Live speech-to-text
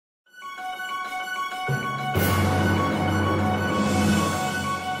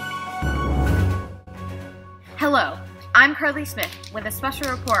Hello, I'm Carly Smith with a special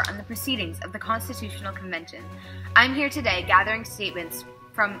report on the proceedings of the Constitutional Convention. I'm here today gathering statements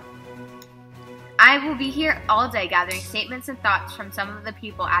from... I will be here all day gathering statements and thoughts from some of the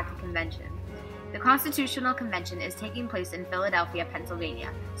people at the convention. The Constitutional Convention is taking place in Philadelphia,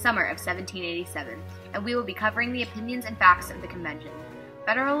 Pennsylvania, summer of 1787, and we will be covering the opinions and facts of the convention.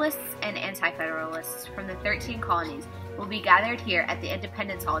 Federalists and Anti-Federalists from the 13 colonies will be gathered here at the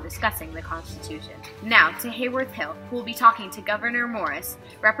Independence Hall discussing the Constitution. Now to Hayworth Hill, who will be talking to Governor Morris,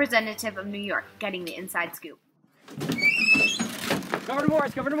 representative of New York, getting the inside scoop. Governor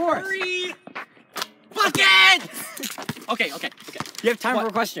Morris! Hurry! Bucket! Okay. You have time for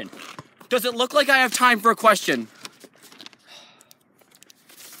a question. Does it look like I have time for a question?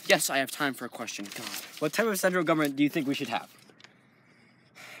 Yes, I have time for a question. God. What type of central government do you think we should have?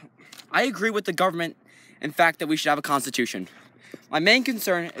 I agree with the government, in fact, that we should have a constitution. My main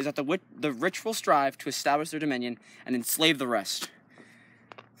concern is that the rich will strive to establish their dominion and enslave the rest.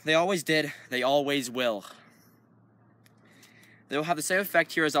 They always did, they always will. They will have the same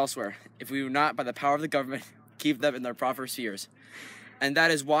effect here as elsewhere, if we do not, by the power of the government, keep them in their proper spheres. And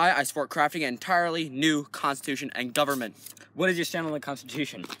that is why I support crafting an entirely new constitution and government. What is your stand on the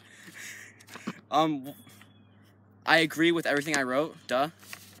Constitution? I agree with everything I wrote, duh.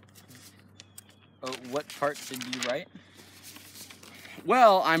 What part did you write?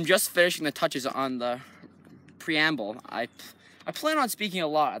 Well, I'm just finishing the touches on the preamble. I plan on speaking a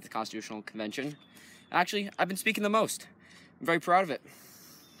lot at the Constitutional Convention. Actually, I've been speaking the most. I'm very proud of it.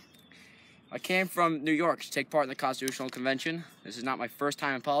 I came from New York to take part in the Constitutional Convention. This is not my first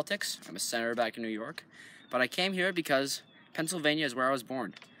time in politics. I'm a senator back in New York. But I came here because Pennsylvania is where I was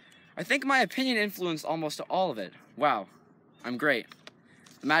born. I think my opinion influenced almost all of it. Wow, I'm great.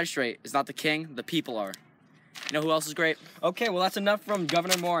 The magistrate is not the king, the people are. You know who else is great? Okay, well that's enough from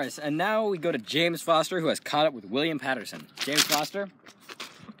Governor Morris. And now we go to James Foster, who has caught up with William Patterson. James Foster?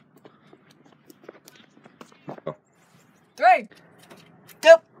 3,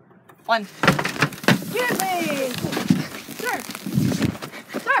 2, 1. Excuse me! Sir!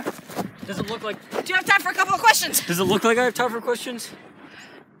 Does it look like... Do you have time for a couple of questions? Does it look like I have time for questions?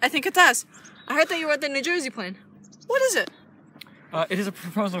 I think it does. I heard that you wrote the New Jersey plan. What is it? It is a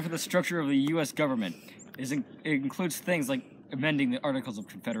proposal for the structure of the U.S. government. It includes things like amending the Articles of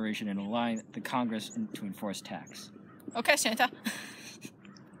Confederation and allowing the Congress to enforce tax. Okay, Santa.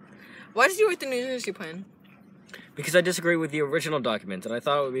 Why did you write the New Jersey plan? Because I disagree with the original document, and I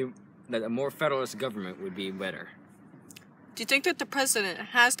thought it would be that a more federalist government would be better. Do you think that the president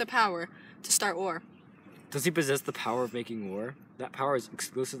has the power to start war? Does he possess the power of making war? That power is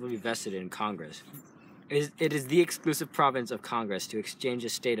exclusively vested in Congress. It is the exclusive province of Congress to exchange a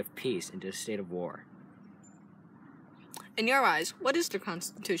state of peace into a state of war. In your eyes, what is the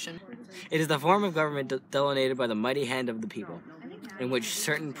Constitution? It is the form of government delineated by the mighty hand of the people, in which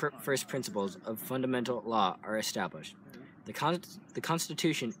certain first principles of fundamental law are established. The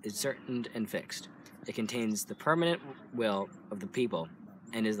Constitution is certain and fixed. It contains the permanent will of the people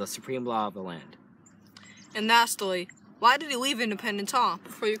and is the supreme law of the land. And lastly, why did you leave Independence Hall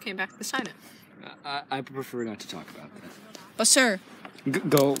before you came back to sign it? I prefer not to talk about that. But sir...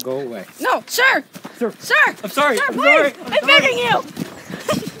 Go away. No, sir! Sir! Sir! I'm sorry! Sir, I'm please! sorry! I'm begging you!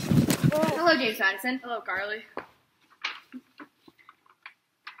 Hello, James Madison. Hello, Carly.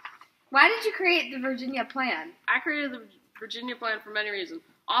 Why did you create the Virginia Plan? I created the Virginia Plan for many reasons.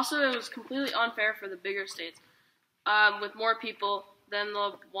 Also, it was completely unfair for the bigger states with more people than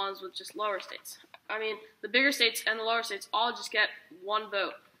the ones with just lower states. I mean, the bigger states and the lower states all just get one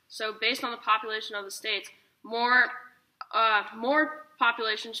vote. So based on the population of the states, more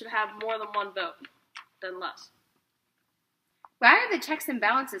population should have more than one vote than less. Why are the checks and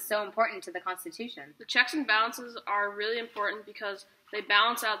balances so important to the Constitution? The checks and balances are really important because they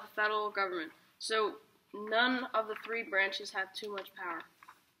balance out the federal government. So none of the three branches have too much power.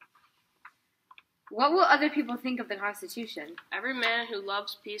 What will other people think of the Constitution? Every man who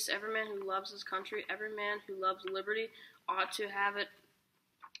loves peace, every man who loves his country, every man who loves liberty ought to have it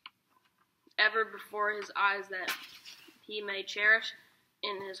ever before his eyes, that he may cherish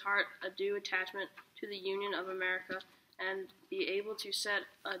in his heart a due attachment to the Union of America and be able to set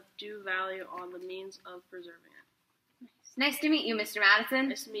a due value on the means of preserving it. It's nice to meet you, Mr. Madison.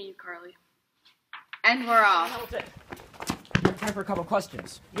 Nice to meet you, Carly. And we're off. You have time for a couple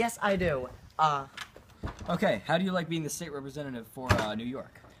questions. Yes, I do. Okay, how do you like being the state representative for New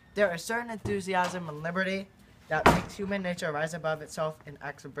York? There is certain enthusiasm and liberty that makes human nature rise above itself in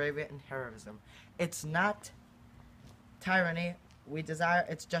acts of bravery and heroism. It's not tyranny we desire,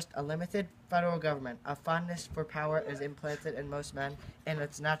 it's just a limited federal government. A fondness for power is implanted in most men, and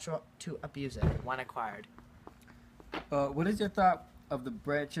it's natural to abuse it when acquired. What is your thought of the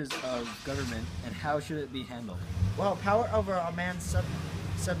branches of government, and how should it be handled? Well, power over a man's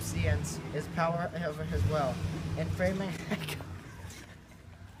subsistence is power over his will. In framing...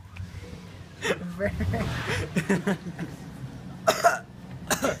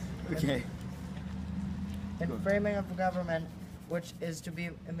 Okay. In framing of government, which is to be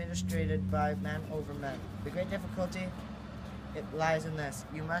administered by man over men. The great difficulty it lies in this.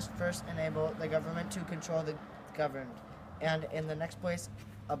 You must first enable the government to control the governed, and in the next place,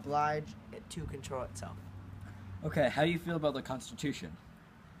 oblige it to control itself. Okay, how do you feel about the Constitution?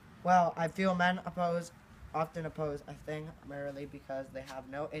 Well, I feel men often oppose a thing merely because they have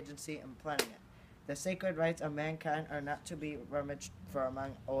no agency in planning it. The sacred rights of mankind are not to be rummaged for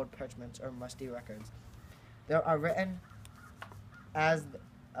among old parchments or musty records. They are written as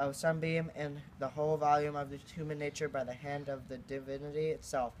of sunbeam in the whole volume of the human nature by the hand of the divinity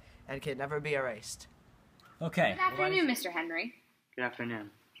itself, and can never be erased. Okay. Good afternoon, Mr. Henry. Good afternoon.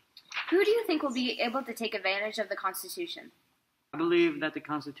 Who do you think will be able to take advantage of the Constitution? I believe that the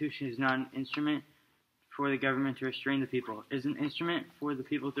Constitution is not an instrument for the government to restrain the people. It is an instrument for the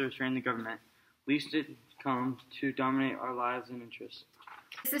people to restrain the government, lest it come to dominate our lives and interests.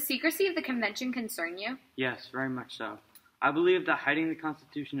 Does the secrecy of the convention concern you? Yes, very much so. I believe that hiding the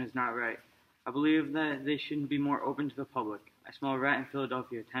Constitution is not right. I believe that they should be more open to the public. I smell a rat in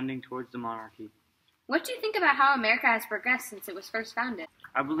Philadelphia tending towards the monarchy. What do you think about how America has progressed since it was first founded?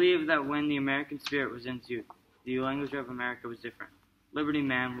 I believe that when the American spirit was in its youth, the language of America was different. Liberty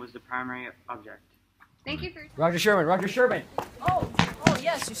man was the primary object. Thank you for... Roger Sherman, Roger Sherman! Oh,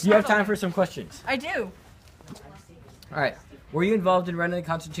 yes, You have time for some questions. I do. Alright, were you involved in writing the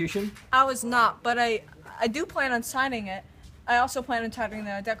Constitution? I was not, but I do plan on signing it. I also plan on signing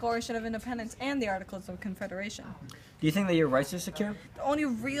the Declaration of Independence and the Articles of Confederation. Do you think that your rights are secure? The only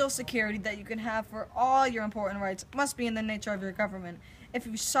real security that you can have for all your important rights must be in the nature of your government. If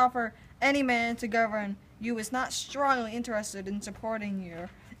you suffer any man to govern you is not strongly interested in supporting your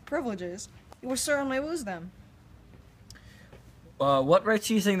privileges, you will certainly lose them. What rights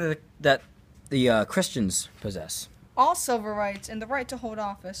do you think that the Christians possess? All civil rights and the right to hold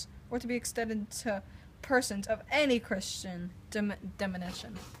office were to be extended to persons of any Christian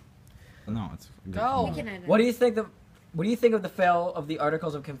denomination. No, it's Go. What do you think of the fail of the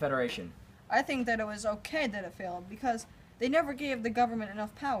Articles of Confederation? I think that it was okay that it failed because they never gave the government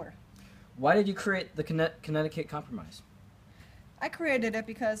enough power. Why did you create the Connecticut Compromise? I created it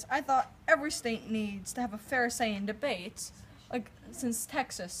because I thought every state needs to have a fair say in debates. Like, since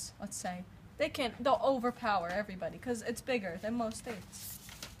Texas, let's say, they'll overpower everybody because it's bigger than most states.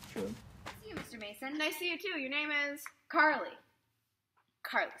 True. Nice to see you, Mr. Mason. Nice to see you, too. Your name is? Carly.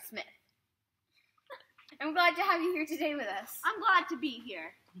 Carly Smith. I'm glad to have you here today with us. I'm glad to be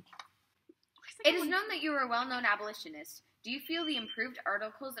here. It is known that you are a well-known abolitionist. Do you feel the improved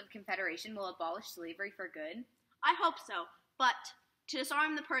Articles of Confederation will abolish slavery for good? I hope so, but to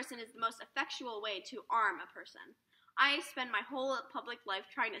disarm the person is the most effectual way to arm a person. I spend my whole public life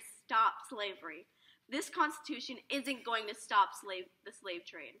trying to stop slavery. This Constitution isn't going to stop the slave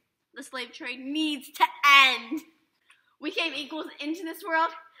trade. The slave trade needs to end. We came equals into this world,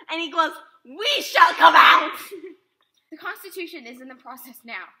 and equals we shall come out! The Constitution is in the process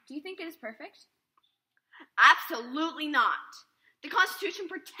now. Do you think it is perfect? Absolutely not. The Constitution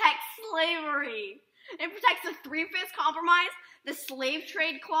protects slavery. It protects the Three-Fifths Compromise, the Slave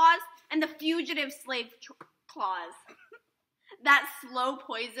Trade Clause, and the Fugitive Slave Clause. That slow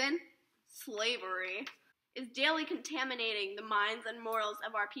poison, slavery, is daily contaminating the minds and morals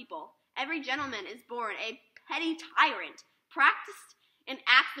of our people. Every gentleman is born a petty tyrant, practiced in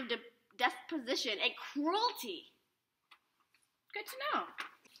acts of despotism and cruelty. Good to know.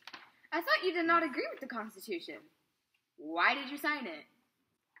 I thought you did not agree with the Constitution. Why did you sign it?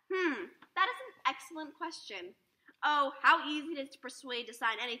 That is an excellent question. Oh, how easy it is to persuade to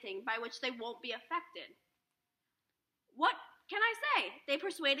sign anything by which they won't be affected. What can I say? They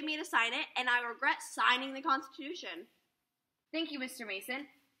persuaded me to sign it, and I regret signing the Constitution. Thank you, Mr. Mason.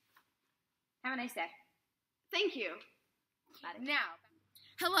 Have a nice day. Thank you. Now,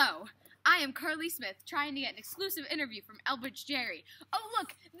 hello. I am Carly Smith, trying to get an exclusive interview from Elbridge Gerry. Oh,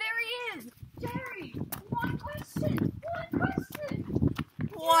 look, there he is! Gerry, one question!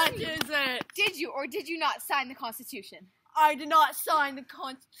 What is it? Did you or did you not sign the Constitution? I did not sign the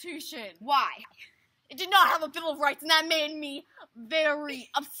Constitution. Why? It did not have a Bill of Rights, and that made me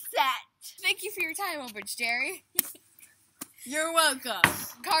very upset. Thank you for your time, Elbridge Gerry. You're welcome.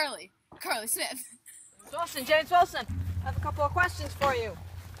 Carly Smith. James Wilson, I have a couple of questions for you.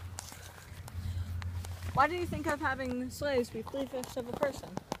 Why do you think of having slaves be 3/5 of a person?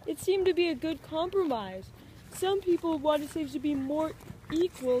 It seemed to be a good compromise. Some people want slaves to be more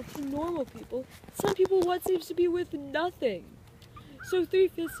equal to normal people. Some people want slaves to be worth nothing. So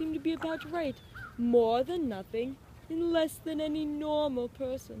 3/5 seem to be about right. More than nothing, and less than any normal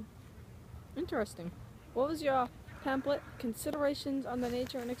person. Interesting. What was your pamphlet, Considerations on the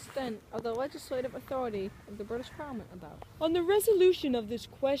Nature and Extent of the Legislative Authority of the British Parliament, about? On the resolution of this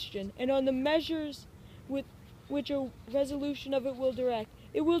question, and on the measures with which a resolution of it will direct,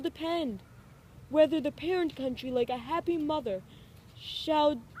 it will depend whether the parent country, like a happy mother,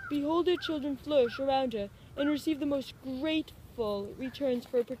 shall behold her children flourish around her and receive the most grateful returns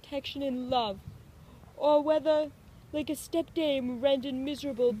for protection and love, or whether, like a stepdame rendered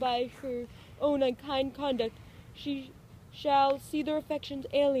miserable by her own unkind conduct, she shall see their affections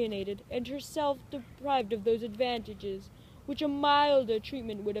alienated and herself deprived of those advantages which a milder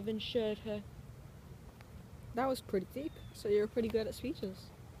treatment would have ensured her. That was pretty deep, so you're pretty good at speeches.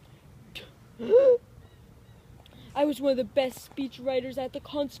 I was one of the best speech writers at the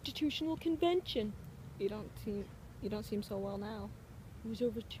Constitutional Convention. You don't seem so well now. It was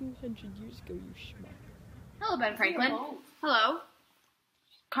over 200 years ago, you schmuck. Hello, Ben Franklin. Hello.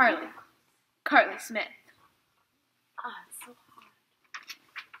 Carly Smith. It's so hard.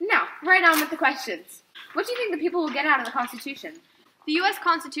 Now, right on with the questions. What do you think the people will get out of the Constitution? The U.S.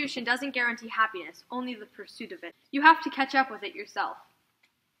 Constitution doesn't guarantee happiness, only the pursuit of it. You have to catch up with it yourself.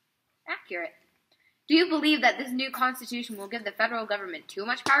 Accurate. Do you believe that this new Constitution will give the federal government too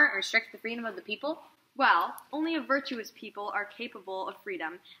much power and restrict the freedom of the people? Well, only a virtuous people are capable of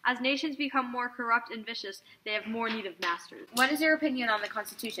freedom. As nations become more corrupt and vicious, they have more need of masters. What is your opinion on the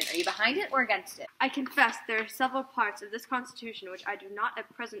Constitution? Are you behind it or against it? I confess there are several parts of this Constitution which I do not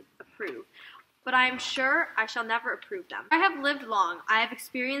at present approve, but I am sure I shall never approve them. I have lived long. I have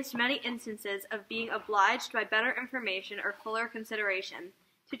experienced many instances of being obliged by better information or fuller consideration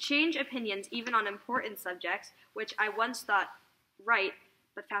to change opinions even on important subjects which I once thought right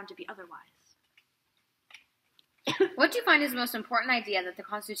but found to be otherwise. What do you find is the most important idea that the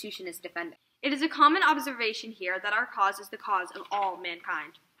Constitution is defending? It is a common observation here that our cause is the cause of all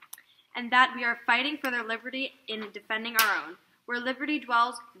mankind, and that we are fighting for their liberty in defending our own. Where liberty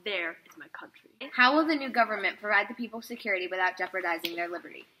dwells, there is my country. How will the new government provide the people security without jeopardizing their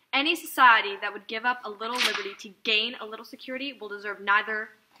liberty? Any society that would give up a little liberty to gain a little security will deserve neither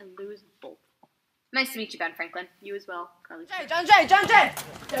and lose both. Nice to meet you, Ben Franklin. You as well, Carly. John Jay! Do you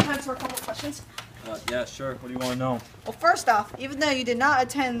have time for a couple of questions? Yeah, sure. What do you want to know? Well, first off, even though you did not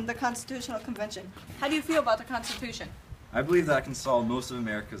attend the Constitutional Convention, how do you feel about the Constitution? I believe that can solve most of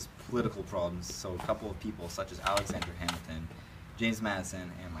America's political problems, so a couple of people, such as Alexander Hamilton, James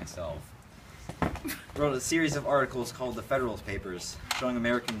Madison, and myself, wrote a series of articles called the Federalist Papers, showing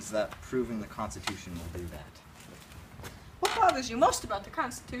Americans that proving the Constitution will do that. What bothers you most about the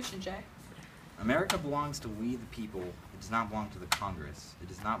Constitution, Jay? America belongs to we the people. It does not belong to the Congress. It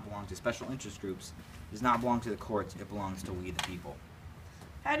does not belong to special interest groups. It does not belong to the courts. It belongs to we the people.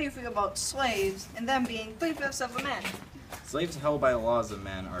 How do you feel about slaves and them being 3/5 of a man? Slaves held by the laws of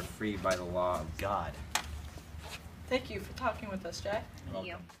men are freed by the law of God. Thank you for talking with us, Jay. You're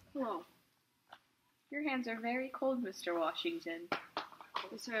welcome. Hello. Your hands are very cold, Mr. Washington.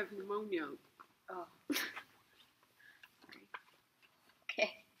 Yes, I have pneumonia. Oh.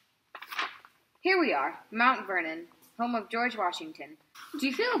 Okay. Here we are, Mount Vernon, home of George Washington. Do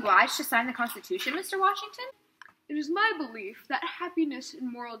you feel obliged to sign the Constitution, Mr. Washington? It is my belief that happiness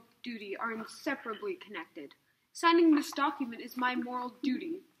and moral duty are inseparably connected. Signing this document is my moral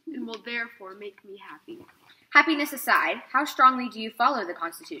duty and will therefore make me happy. Happiness aside, how strongly do you follow the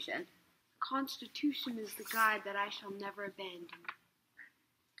Constitution? The Constitution is the guide that I shall never abandon.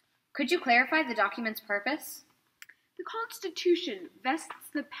 Could you clarify the document's purpose? The Constitution vests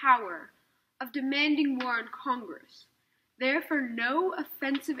the power of demanding war on Congress. Therefore, no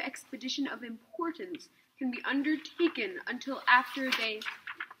offensive expedition of importance can be undertaken until after they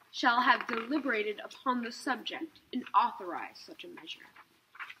shall have deliberated upon the subject and authorized such a measure.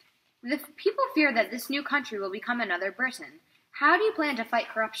 The people fear that this new country will become another Britain. How do you plan to fight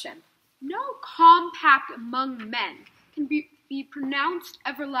corruption? No compact among men can be pronounced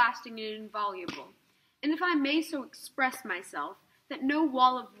everlasting and inviolable. And if I may so express myself, that no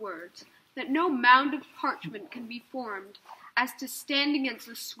wall of words, that no mound of parchment can be formed as to stand against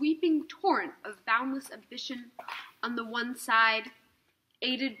the sweeping torrent of boundless ambition on the one side,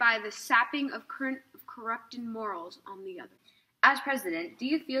 aided by the sapping of current of corrupted morals on the other. As president, do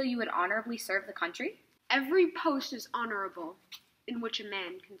you feel you would honorably serve the country? Every post is honorable in which a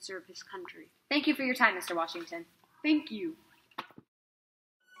man can serve his country. Thank you for your time, Mr. Washington. Thank you.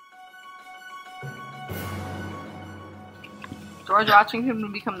 George Washington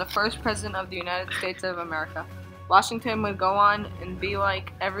would become the first president of the United States of America. Washington would go on and be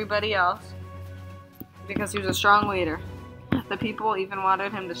like everybody else because he was a strong leader. The people even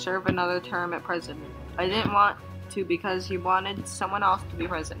wanted him to serve another term as president. I didn't want to because he wanted someone else to be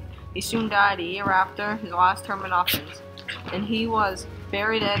president. He soon died a year after his last term in office, and he was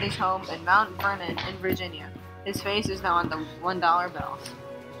buried at his home in Mount Vernon in Virginia. His face is now on the $1 bills.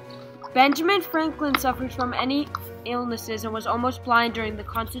 Benjamin Franklin suffered from many illnesses and was almost blind during the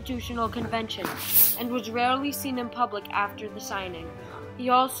Constitutional Convention and was rarely seen in public after the signing. He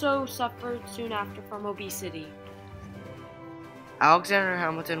also suffered soon after from obesity. Alexander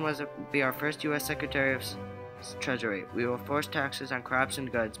Hamilton will be our first U.S. Secretary of Treasury. We will force taxes on crops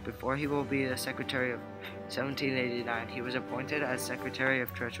and goods. Before he will be the Secretary of 1789, he was appointed as Secretary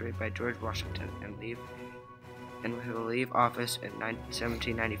of Treasury by George Washington and he will leave office in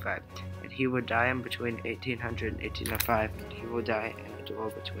 1795. And he would die in between 1800 and 1805. And he will die in a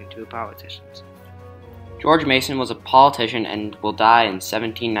duel between two politicians. George Mason was a politician and will die in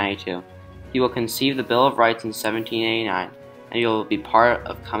 1792. He will conceive the Bill of Rights in 1789, and he will be part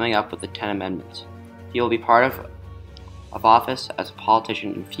of coming up with the 10 Amendments. He will be part of office as a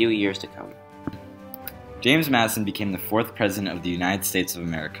politician in a few years to come. James Madison became the 4th President of the United States of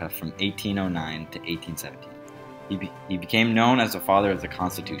America from 1809 to 1817. He became known as the father of the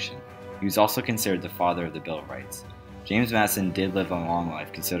Constitution. He was also considered the father of the Bill of Rights. James Madison did live a long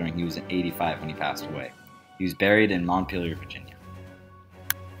life, considering he was 85 when he passed away. He was buried in Montpelier, Virginia.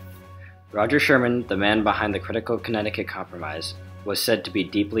 Roger Sherman, the man behind the critical Connecticut Compromise, was said to be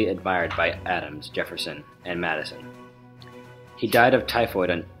deeply admired by Adams, Jefferson, and Madison. He died of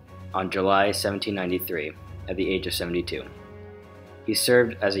typhoid on July 1793 at the age of 72. He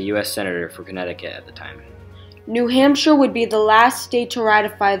served as a U.S. Senator for Connecticut at the time. New Hampshire would be the last state to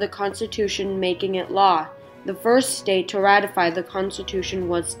ratify the Constitution, making it law. The first state to ratify the Constitution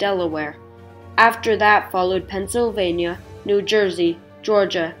was Delaware. After that followed Pennsylvania, New Jersey,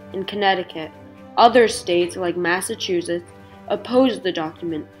 Georgia, and Connecticut. Other states, like Massachusetts, opposed the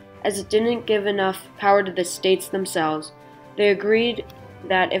document, as it didn't give enough power to the states themselves. They agreed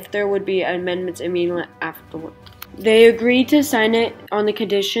that if there would be amendments immediately afterward. They agreed to sign it on the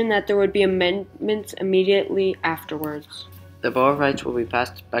condition that there would be amendments immediately afterwards. The Bill of Rights will be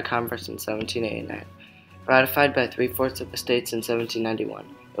passed by Congress in 1789, ratified by 3/4 of the states in 1791.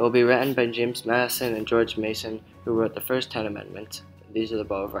 It will be written by James Madison and George Mason, who wrote the first 10 amendments. These are the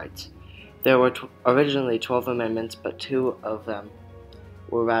Bill of Rights. There were originally 12 amendments, but 2 of them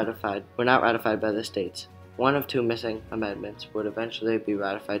were not ratified by the states. One of 2 missing amendments would eventually be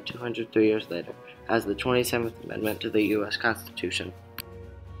ratified 203 years later as the 27th Amendment to the U.S. Constitution.